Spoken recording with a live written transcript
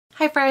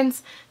Hi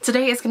friends!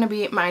 Today is going to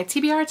be my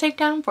TBR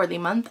takedown for the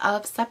month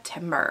of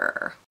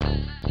September.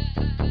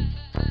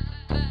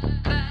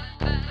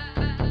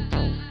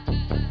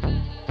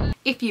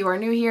 If you are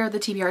new here, the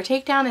TBR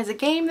Takedown is a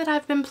game that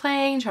I've been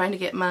playing, trying to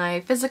get my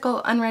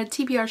physical unread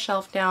TBR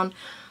shelf down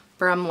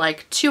from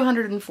like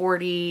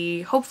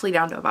 240, hopefully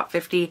down to about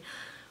 50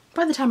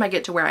 by the time I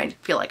get to where I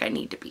feel like I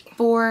need to be.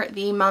 For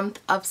the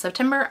month of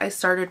September, I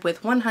started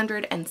with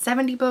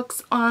 170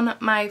 books on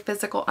my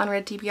physical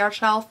unread TBR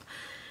shelf.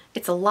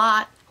 It's a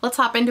lot. Let's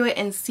hop into it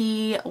and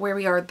see where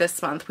we are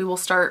this month. We will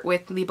start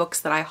with the books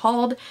that I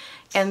hauled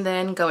and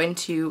then go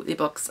into the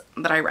books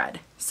that I read.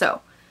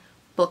 So,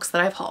 books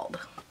that I've hauled.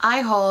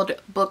 I hauled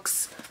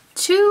books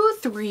 2,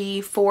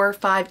 3, 4,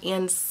 5,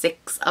 and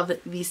 6 of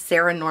the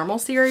Sarah Normal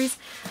series.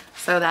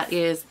 So that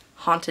is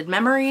Haunted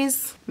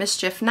Memories,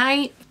 Mischief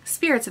Night,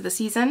 Spirits of the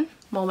Season,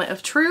 Moment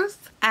of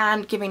Truth,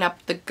 and Giving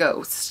Up the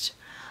Ghost.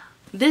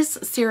 This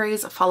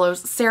series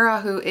follows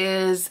Sarah, who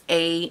is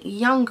a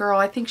young girl.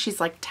 I think she's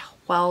like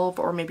 12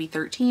 or maybe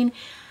 13,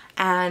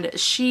 and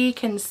she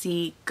can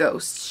see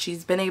ghosts.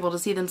 She's been able to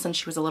see them since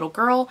she was a little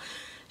girl.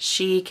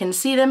 She can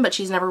see them, but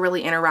she's never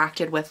really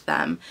interacted with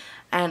them.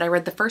 And I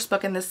read the first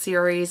book in this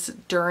series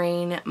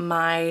during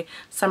my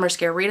summer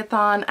scare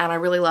readathon, and I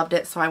really loved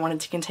it, so I wanted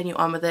to continue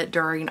on with it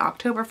during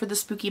October for the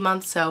spooky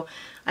month, so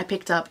I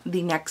picked up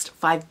the next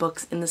 5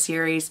 books in the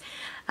series.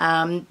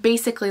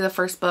 Basically, the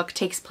first book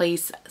takes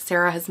place,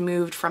 Sarah has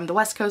moved from the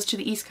West Coast to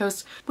the East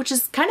Coast, which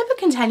is kind of a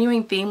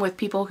continuing theme with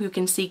people who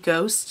can see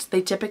ghosts.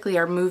 They typically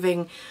are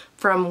moving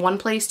from one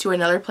place to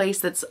another place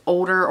that's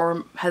older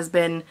or has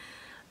been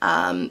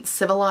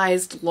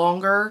civilized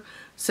longer.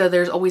 So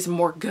there's always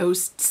more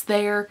ghosts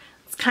there.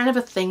 It's kind of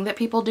a thing that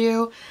people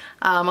do.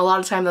 A lot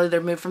of time they're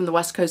moved from the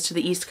West Coast to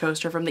the East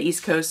Coast or from the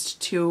East Coast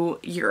to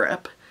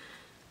Europe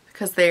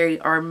because they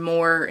are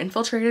more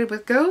infiltrated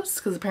with ghosts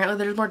because apparently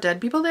there's more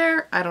dead people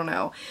there. I don't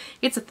know.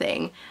 It's a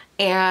thing.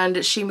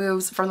 And she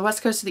moves from the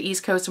West Coast to the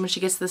East Coast, and when she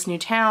gets to this new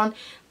town,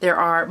 there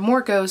are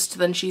more ghosts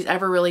than she's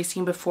ever really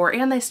seen before,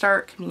 and they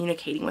start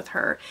communicating with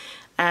her.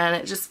 And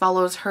it just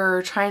follows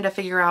her trying to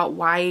figure out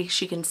why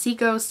she can see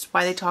ghosts,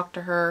 why they talk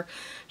to her.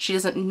 She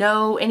doesn't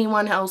know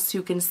anyone else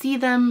who can see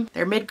them.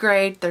 They're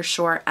mid-grade, they're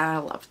short, and I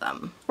love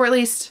them. Or at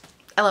least,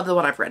 I love the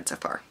one I've read so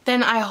far.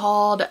 Then I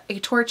hauled A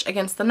Torch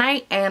Against the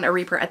Night and A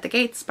Reaper at the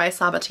Gates by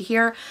Saba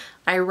Tahir.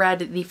 I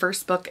read the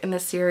first book in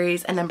this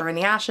series, and then Burn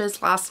the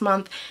Ashes, last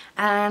month,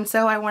 and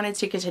so I wanted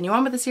to continue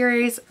on with the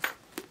series.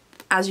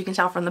 As you can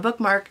tell from the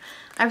bookmark,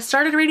 I've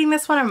started reading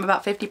this one. I'm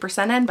about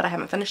 50% in, but I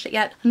haven't finished it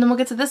yet. And then we'll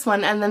get to this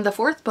one, and then the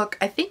 4th book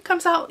I think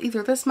comes out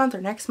either this month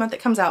or next month.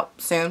 It comes out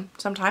soon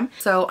sometime.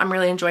 So I'm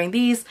really enjoying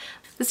these.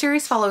 The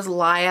series follows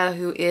Laya,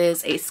 who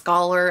is a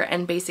scholar,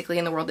 and basically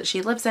in the world that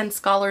she lives in,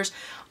 scholars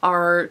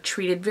are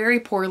treated very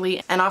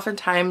poorly and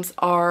oftentimes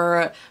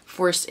are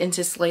forced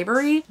into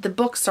slavery. The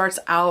book starts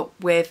out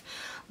with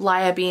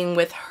Laya being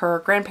with her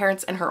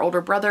grandparents and her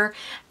older brother,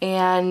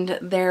 and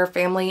their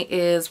family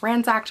is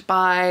ransacked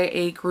by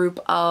a group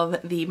of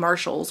the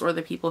marshals, or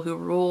the people who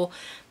rule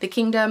the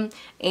kingdom,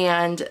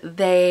 and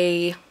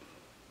it's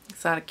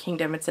not a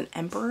kingdom, it's an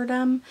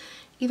emperordom.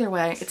 Either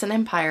way, it's an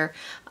empire.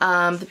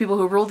 The people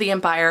who rule the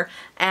empire,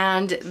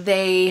 and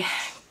they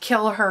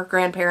kill her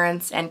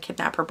grandparents and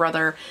kidnap her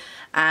brother,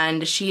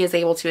 and she is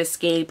able to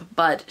escape,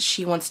 but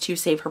she wants to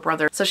save her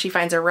brother. So she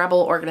finds a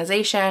rebel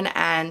organization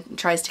and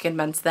tries to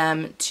convince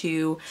them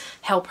to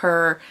help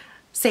her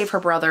save her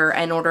brother.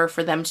 In order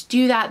for them to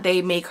do that,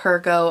 they make her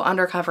go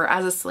undercover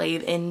as a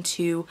slave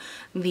into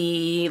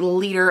the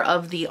leader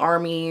of the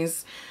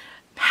army's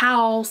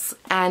house,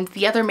 and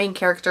the other main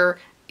character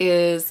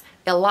is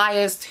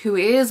Elias, who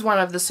is one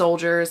of the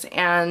soldiers,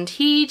 and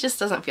he just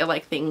doesn't feel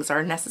like things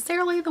are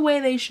necessarily the way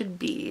they should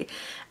be.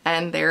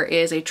 And there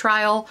is a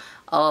trial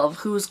of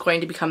who's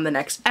going to become the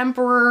next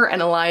emperor,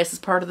 and Elias is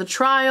part of the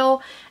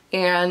trial,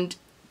 and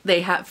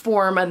they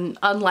form an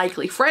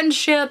unlikely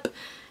friendship,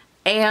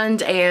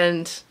 and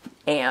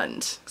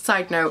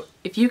side note,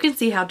 if you can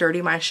see how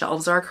dirty my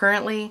shelves are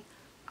currently,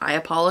 I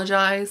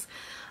apologize.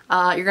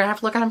 You're gonna have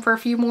to look at them for a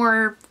few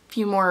more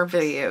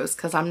videos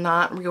because I'm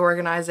not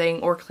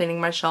reorganizing or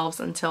cleaning my shelves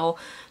until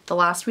the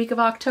last week of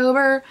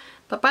October.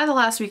 But by the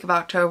last week of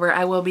October,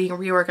 I will be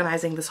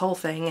reorganizing this whole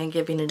thing and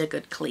giving it a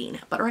good clean.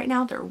 But right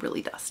now, they're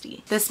really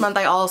dusty. This month,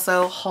 I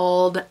also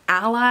hauled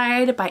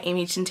Allied by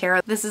Amy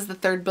Chintera. This is the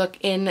 3rd book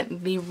in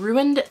the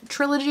Ruined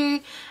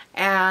trilogy,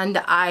 and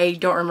I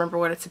don't remember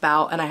what it's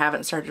about, and I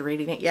haven't started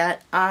reading it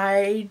yet.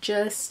 I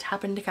just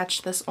happened to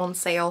catch this on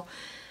sale,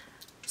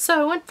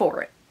 so I went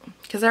for it,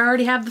 because I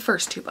already have the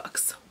first 2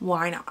 books.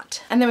 Why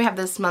not? And then we have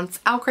this month's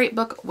Owlcrate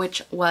book,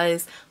 which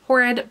was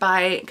Horrid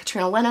by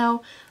Katrina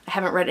Leno. I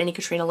haven't read any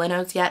Katrina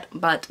Leno's yet,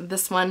 but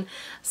this one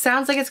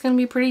sounds like it's going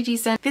to be pretty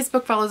decent. This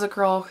book follows a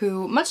girl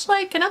who, much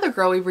like another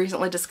girl we've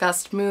recently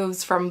discussed,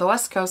 moves from the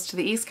West Coast to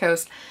the East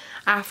Coast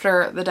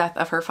after the death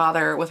of her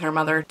father with her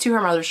mother to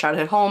her mother's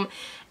childhood home,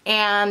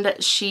 and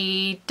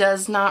she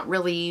does not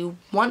really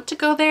want to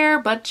go there,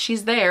 but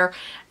she's there,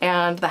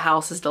 and the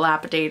house is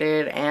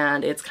dilapidated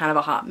and it's kind of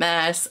a hot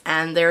mess,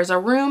 and there's a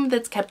room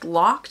that's kept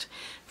locked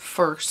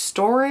for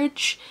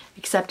storage,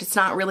 except it's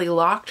not really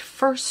locked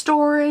for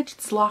storage,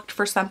 it's locked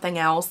for something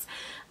else,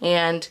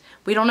 and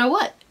we don't know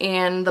what,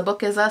 and the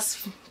book is us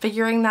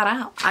figuring that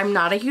out. I'm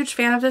not a huge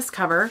fan of this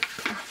cover,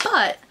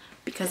 but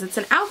because it's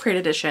an Outcrate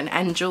edition,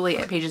 and Julie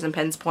at Pages and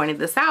Pens pointed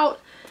this out,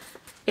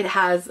 it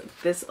has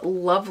this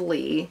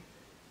lovely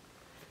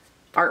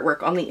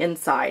artwork on the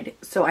inside.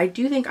 So I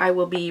do think I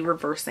will be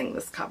reversing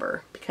this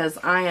cover because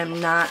I am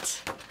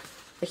not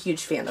a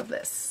huge fan of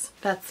this.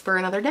 That's for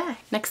another day.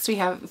 Next we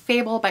have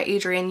Fable by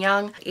Adrienne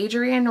Young.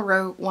 Adrienne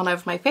wrote one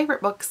of my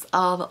favorite books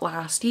of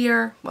last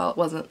year. Well, it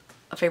wasn't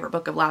a favorite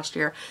book of last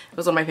year. It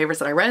was one of my favorites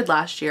that I read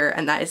last year,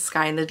 and that is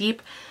Sky in the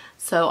Deep.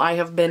 So I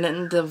have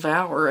been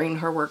devouring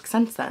her work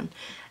since then.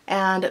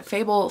 And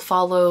Fable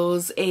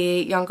follows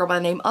a young girl by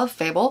the name of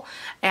Fable,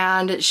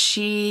 and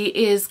she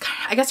is,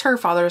 I guess her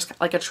father is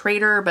like a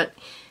trader, but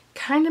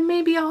kind of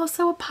maybe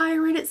also a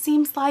pirate, it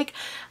seems like.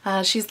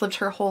 She's lived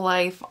her whole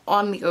life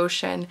on the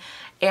ocean,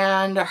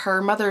 and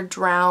her mother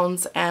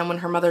drowns, and when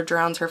her mother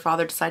drowns, her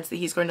father decides that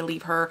he's going to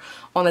leave her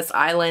on this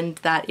island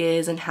that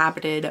is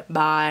inhabited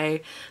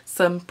by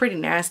some pretty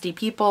nasty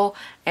people,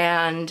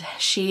 and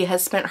she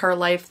has spent her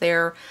life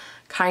there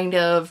kind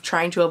of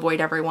trying to avoid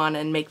everyone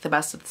and make the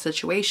best of the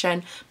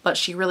situation, but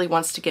she really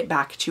wants to get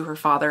back to her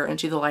father and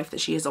to the life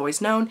that she has always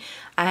known,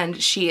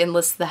 and she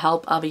enlists the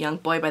help of a young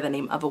boy by the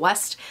name of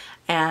West,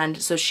 and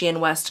so she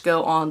and West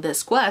go on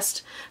this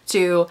quest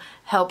to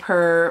help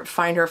her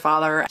find her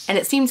father. And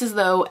it seems as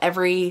though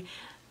every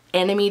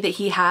enemy that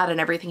he had and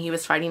everything he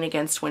was fighting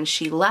against when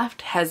she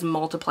left has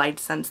multiplied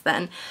since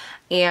then,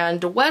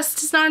 and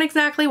West is not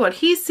exactly what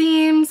he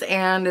seems,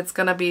 and it's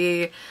gonna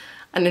be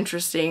an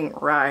interesting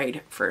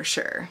ride for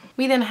sure.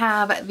 We then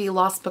have The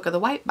Lost Book of the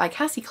White by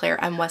Cassie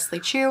Clare and Wesley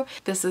Chu.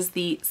 This is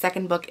the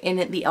second book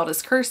in the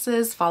Eldest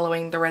Curses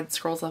following the Red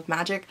Scrolls of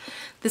Magic.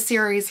 The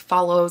series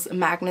follows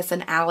Magnus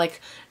and Alec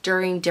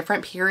during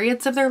different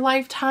periods of their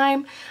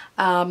lifetime.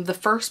 The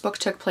first book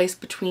took place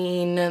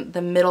between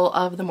the middle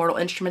of the Mortal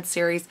Instruments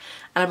series,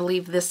 and I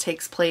believe this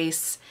takes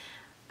place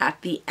at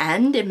the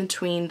end, in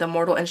between the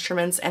Mortal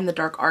Instruments and the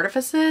Dark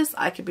Artifices.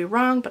 I could be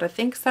wrong, but I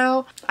think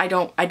so. I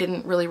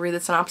didn't really read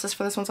the synopsis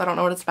for this one, so I don't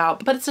know what it's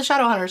about, but it's a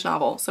Shadowhunters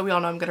novel, so we all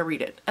know I'm gonna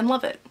read it and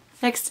love it.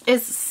 Next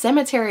is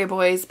Cemetery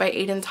Boys by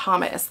Aiden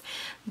Thomas.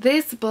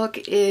 This book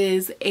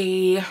is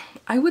I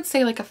would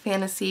say like a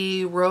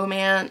fantasy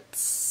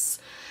romance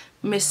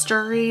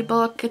mystery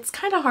book. It's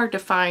kind of hard to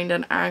find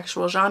an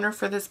actual genre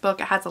for this book.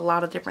 It has a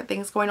lot of different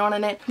things going on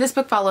in it. This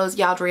book follows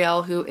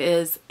Yadriel, who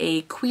is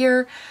a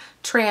queer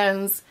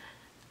trans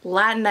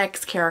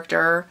Latinx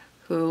character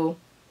who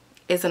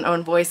is an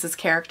Own Voices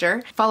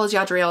character. Follows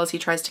Yadriel as he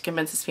tries to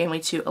convince his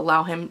family to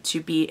allow him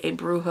to be a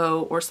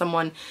brujo or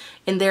someone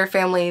in their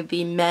family.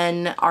 The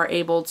men are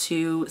able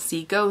to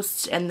see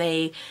ghosts and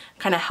they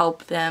kind of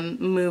help them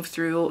move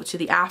through to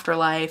the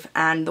afterlife,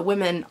 and the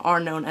women are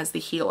known as the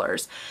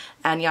healers.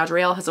 And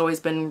Yadriel has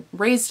always been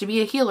raised to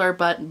be a healer,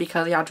 but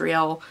because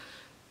Yadriel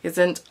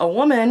isn't a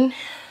woman,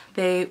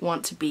 they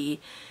want to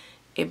be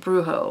a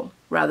brujo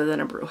rather than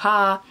a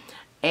bruja.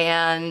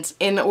 And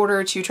in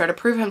order to try to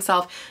prove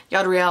himself,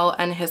 Yadriel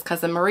and his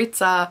cousin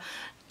Maritza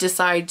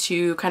decide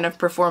to kind of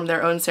perform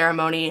their own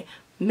ceremony,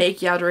 make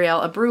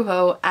Yadriel a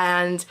brujo,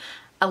 and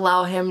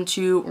allow him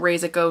to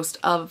raise a ghost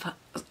of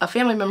a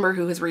family member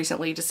who has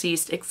recently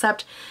deceased,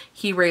 except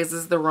he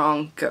raises the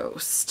wrong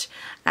ghost.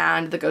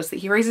 And the ghost that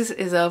he raises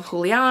is of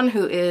Julian,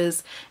 who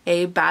is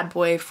a bad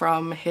boy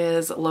from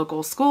his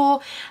local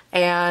school,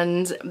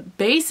 and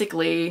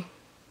basically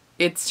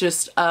it's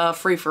just a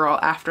free-for-all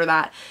after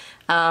that.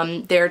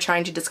 They're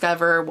trying to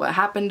discover what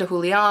happened to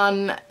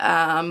Julian,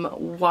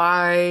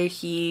 why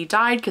he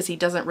died, because he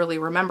doesn't really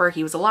remember.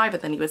 He was alive,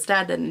 but then he was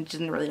dead, and he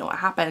didn't really know what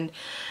happened.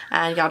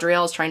 And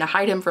Yadriel is trying to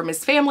hide him from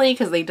his family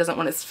because he doesn't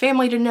want his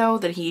family to know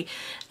that he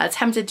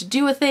attempted to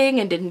do a thing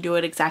and didn't do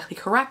it exactly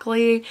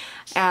correctly.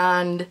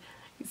 And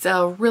it's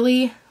a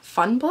really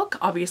fun book.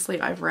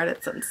 Obviously, I've read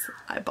it since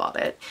I bought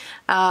it,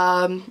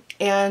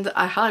 and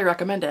I highly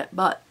recommend it,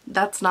 but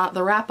that's not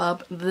the wrap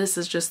up. This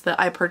is just that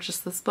I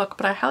purchased this book,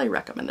 but I highly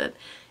recommend it.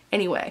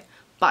 Anyway,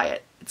 buy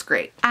it. It's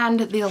great.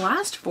 And the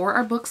last four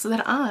are books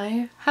that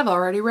I have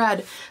already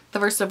read. The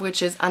first of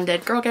which is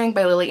Undead Girl Gang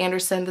by Lily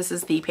Anderson. This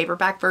is the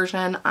paperback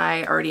version.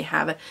 I already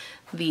have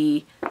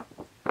the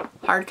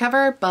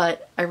hardcover,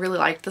 but I really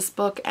like this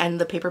book,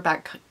 and the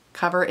paperback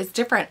cover is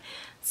different.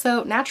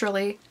 So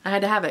naturally, I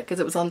had to have it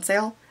because it was on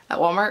sale at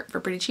Walmart for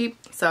pretty cheap,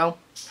 so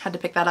had to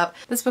pick that up.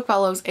 This book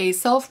follows a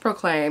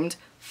self-proclaimed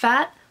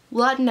fat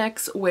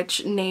Latinx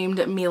witch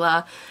named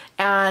Mila,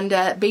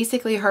 and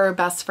basically her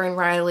best friend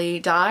Riley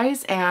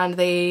dies, and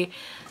the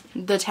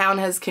town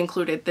has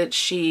concluded that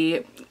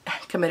she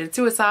committed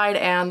suicide,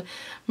 and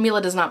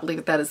Mila does not believe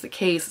that that is the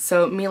case.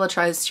 So Mila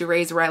tries to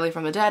raise Riley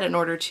from the dead in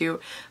order to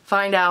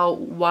find out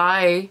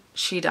why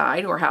she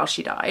died or how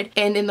she died.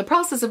 And in the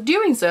process of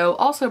doing so,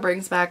 also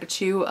brings back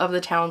two of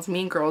the town's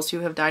mean girls who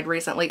have died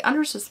recently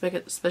under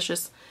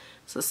suspicious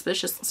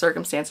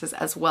circumstances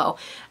as well.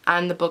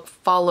 And the book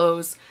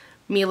follows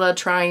Mila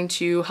trying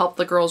to help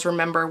the girls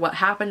remember what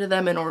happened to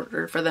them in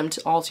order for them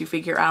to all to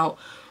figure out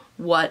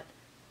what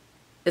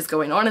is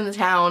going on in the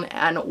town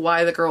and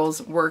why the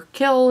girls were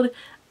killed.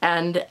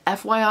 And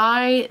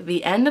FYI,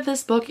 the end of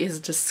this book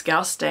is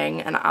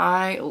disgusting and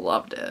I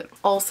loved it.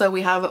 Also,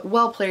 we have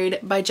Well Played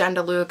by Jen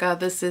DeLuca.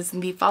 This is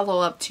the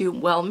follow-up to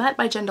Well Met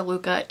by Jen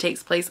DeLuca. It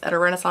takes place at a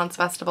Renaissance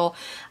festival.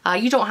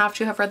 You don't have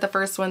to have read the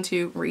first one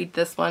to read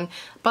this one,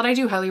 but I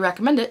do highly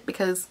recommend it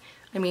because,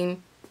 I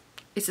mean,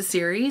 it's a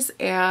series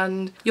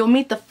and you'll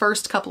meet the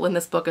first couple in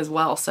this book as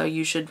well, so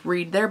you should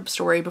read their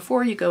story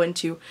before you go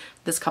into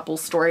this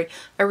couple's story.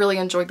 I really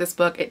enjoyed this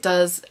book. It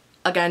does,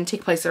 again,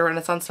 take place at a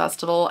Renaissance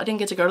festival. I didn't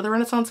get to go to the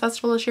Renaissance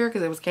festival this year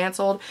because it was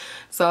canceled,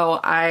 so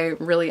I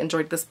really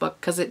enjoyed this book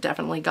because it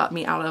definitely got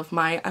me out of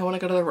my I want to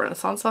go to the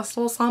Renaissance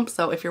festival slump.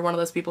 So if you're one of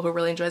those people who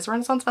really enjoys the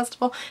Renaissance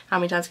festival, how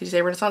many times can you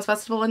say Renaissance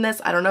festival in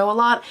this? I don't know, a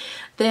lot.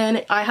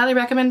 Then I highly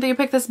recommend that you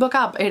pick this book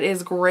up. It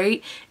is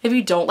great. If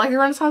you don't like the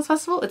Renaissance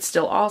festival, it's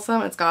still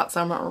awesome. It's got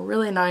some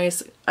really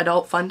nice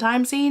adult fun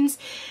time scenes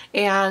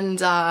and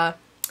it's a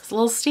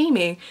little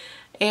steamy.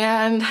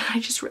 And I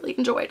just really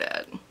enjoyed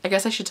it. I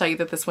guess I should tell you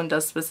that this one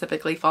does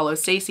specifically follow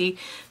Stacy,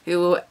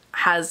 who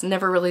has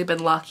never really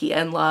been lucky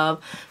in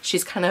love.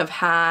 She's kind of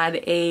had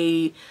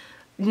a,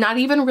 not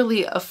even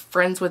really a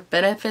friends with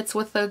benefits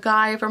with the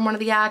guy from one of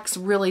the acts.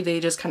 Really, they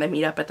just kind of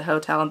meet up at the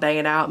hotel and bang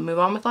it out and move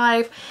on with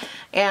life.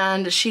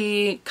 And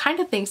she kind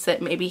of thinks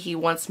that maybe he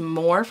wants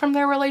more from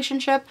their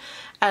relationship,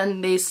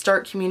 and they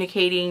start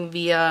communicating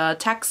via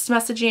text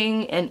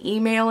messaging and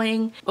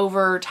emailing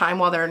over time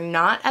while they're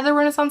not at the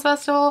Renaissance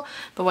Festival.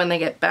 But when they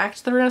get back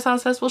to the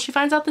Renaissance Festival, she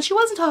finds out that she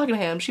wasn't talking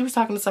to him. She was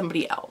talking to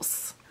somebody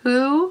else.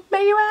 Who,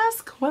 may you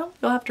ask? Well,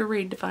 you'll have to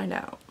read to find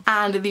out.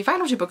 And the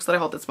final two books that I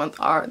hold this month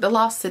are The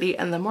Lost City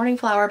and The Morning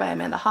Flower by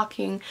Amanda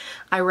Hocking.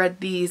 I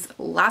read these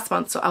last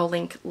month, so I'll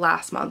link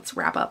last month's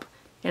wrap up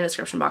in the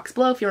description box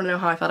below if you want to know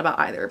how I felt about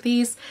either of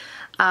these.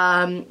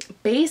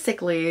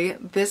 Basically,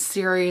 this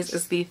series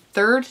is the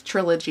third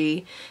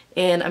trilogy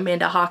in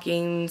Amanda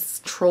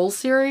Hocking's Troll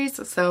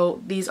series.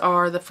 So these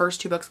are the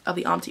first two books of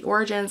the Auntie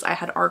Origins. I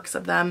had arcs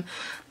of them,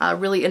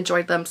 really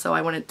enjoyed them, so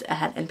I went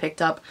ahead and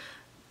picked up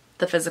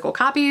the physical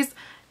copies.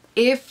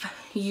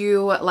 If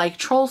you like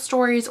troll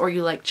stories or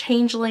you like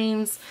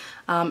changelings,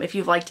 if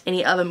you've liked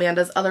any of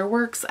Amanda's other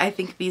works, I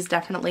think these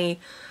definitely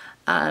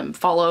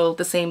follow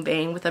the same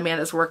vein with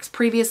Amanda's works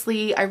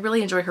previously. I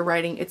really enjoy her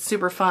writing. It's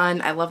super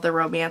fun. I love the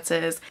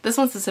romances. This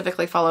one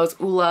specifically follows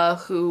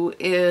Ula, who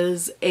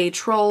is a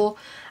troll,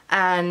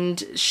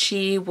 and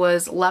she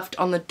was left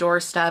on the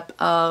doorstep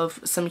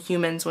of some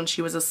humans when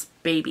she was a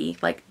baby,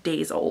 like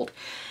days old.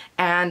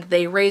 And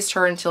they raised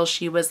her until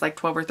she was like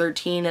 12 or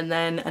 13, and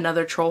then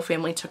another troll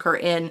family took her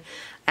in,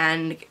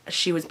 and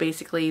she was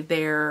basically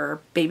their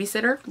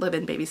babysitter,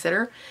 live-in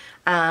babysitter.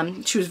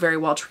 She was very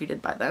well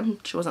treated by them.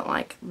 She wasn't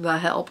like the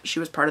help. She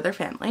was part of their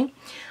family.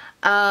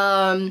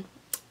 And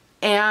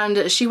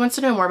she wants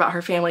to know more about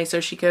her family, so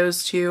she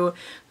goes to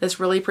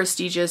this really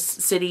prestigious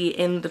city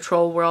in the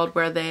troll world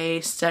where they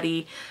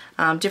study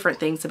different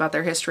things about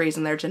their histories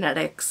and their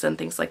genetics and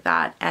things like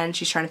that. And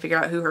she's trying to figure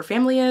out who her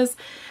family is,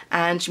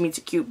 and she meets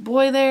a cute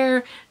boy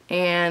there,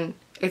 and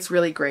it's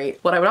really great.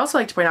 What I would also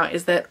like to point out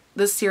is that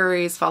this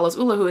series follows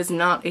Ula, who is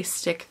not a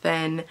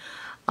stick-thin,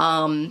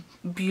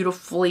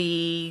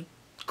 beautifully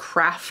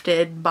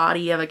crafted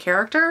body of a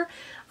character.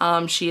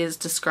 She is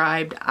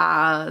described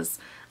as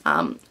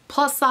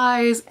plus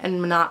size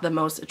and not the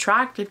most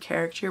attractive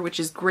character, which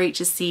is great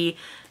to see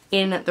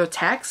in the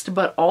text,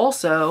 but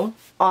also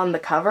on the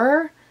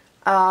cover.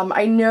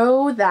 I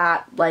know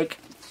that like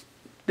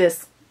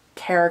this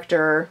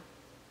character,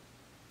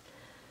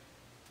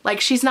 like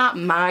she's not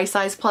my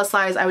size plus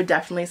size. I would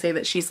definitely say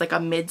that she's like a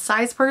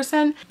mid-size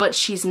person, but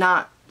she's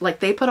not, like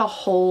they put a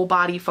whole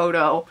body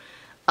photo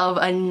of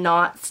a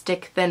not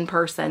stick thin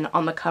person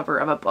on the cover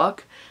of a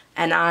book,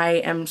 and I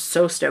am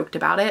so stoked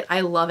about it. I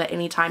love it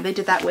anytime. They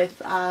did that with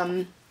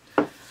Undead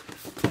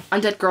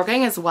Girl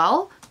Gang as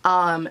well.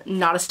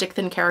 Not a stick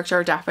thin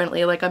character,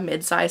 definitely like a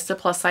mid-sized to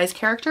plus size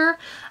character.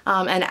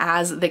 And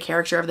as the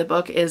character of the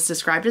book is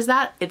described as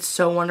that, it's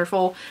so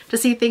wonderful to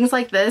see things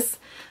like this.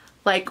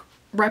 Like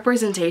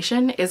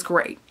representation is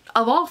great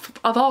of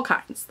all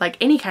kinds, like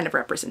any kind of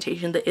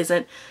representation that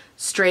isn't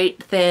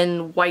straight,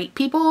 thin, white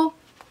people.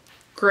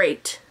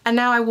 Great. And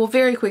now I will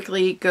very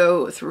quickly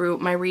go through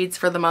my reads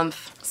for the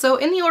month. So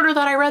in the order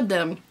that I read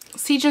them: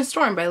 Siege and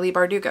Storm by Leigh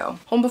Bardugo,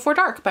 Home Before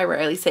Dark by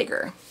Riley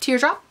Sager,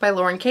 Teardrop by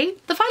Lauren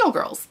Kate, The Final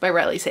Girls by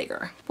Riley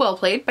Sager, Well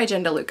Played by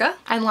Jen DeLuca,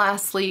 and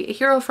lastly, A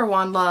Hero for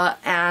Wanla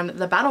and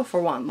The Battle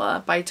for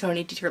Wanla by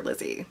Toni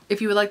Dieter-Lizzie.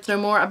 If you would like to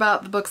know more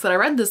about the books that I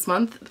read this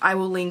month, I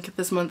will link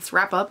this month's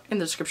wrap up in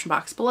the description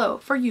box below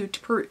for you to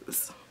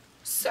peruse.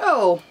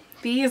 So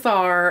these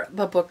are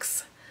the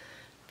books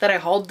that I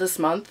hauled this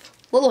month.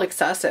 A little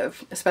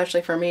excessive,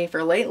 especially for me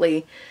for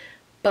lately.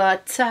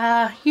 But,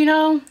 you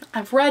know,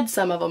 I've read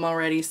some of them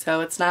already,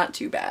 so it's not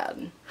too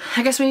bad.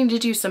 I guess we need to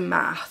do some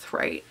math,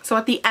 right? So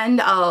at the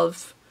end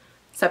of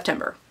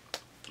September,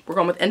 we're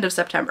going with end of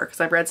September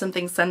because I've read some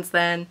things since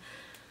then.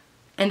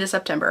 End of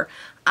September,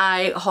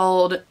 I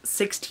hauled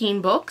 16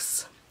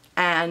 books,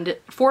 and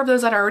 4 of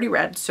those I'd already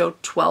read, so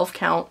 12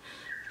 count.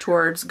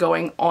 towards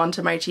going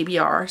onto my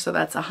TBR, so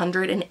that's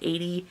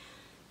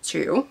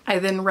 182. I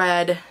then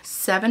read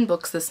 7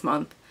 books this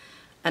month,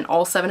 and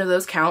all 7 of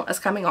those count as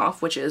coming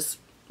off, which is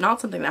not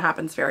something that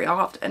happens very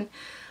often.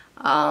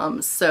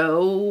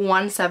 So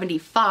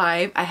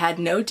 175. I had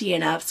no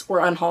DNFs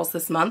or unhauls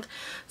this month,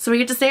 so we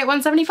get to stay at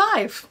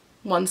 175.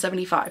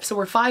 175. So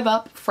we're 5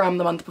 up from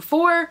the month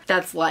before.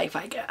 That's life,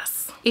 I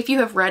guess. If you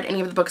have read any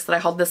of the books that I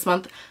hauled this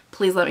month,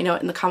 please let me know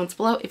in the comments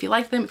below if you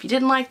liked them, if you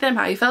didn't like them,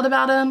 how you felt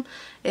about them.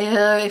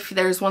 If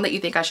there's one that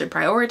you think I should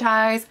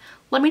prioritize,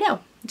 let me know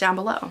down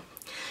below.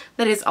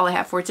 That is all I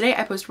have for today.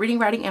 I post reading,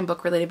 writing, and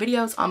book related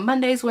videos on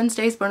Mondays,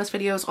 Wednesdays, bonus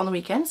videos on the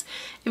weekends.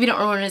 If you don't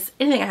want to miss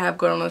anything I have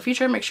going on in the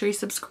future, make sure you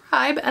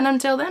subscribe. And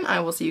until then, I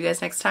will see you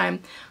guys next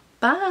time.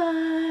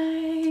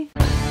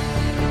 Bye!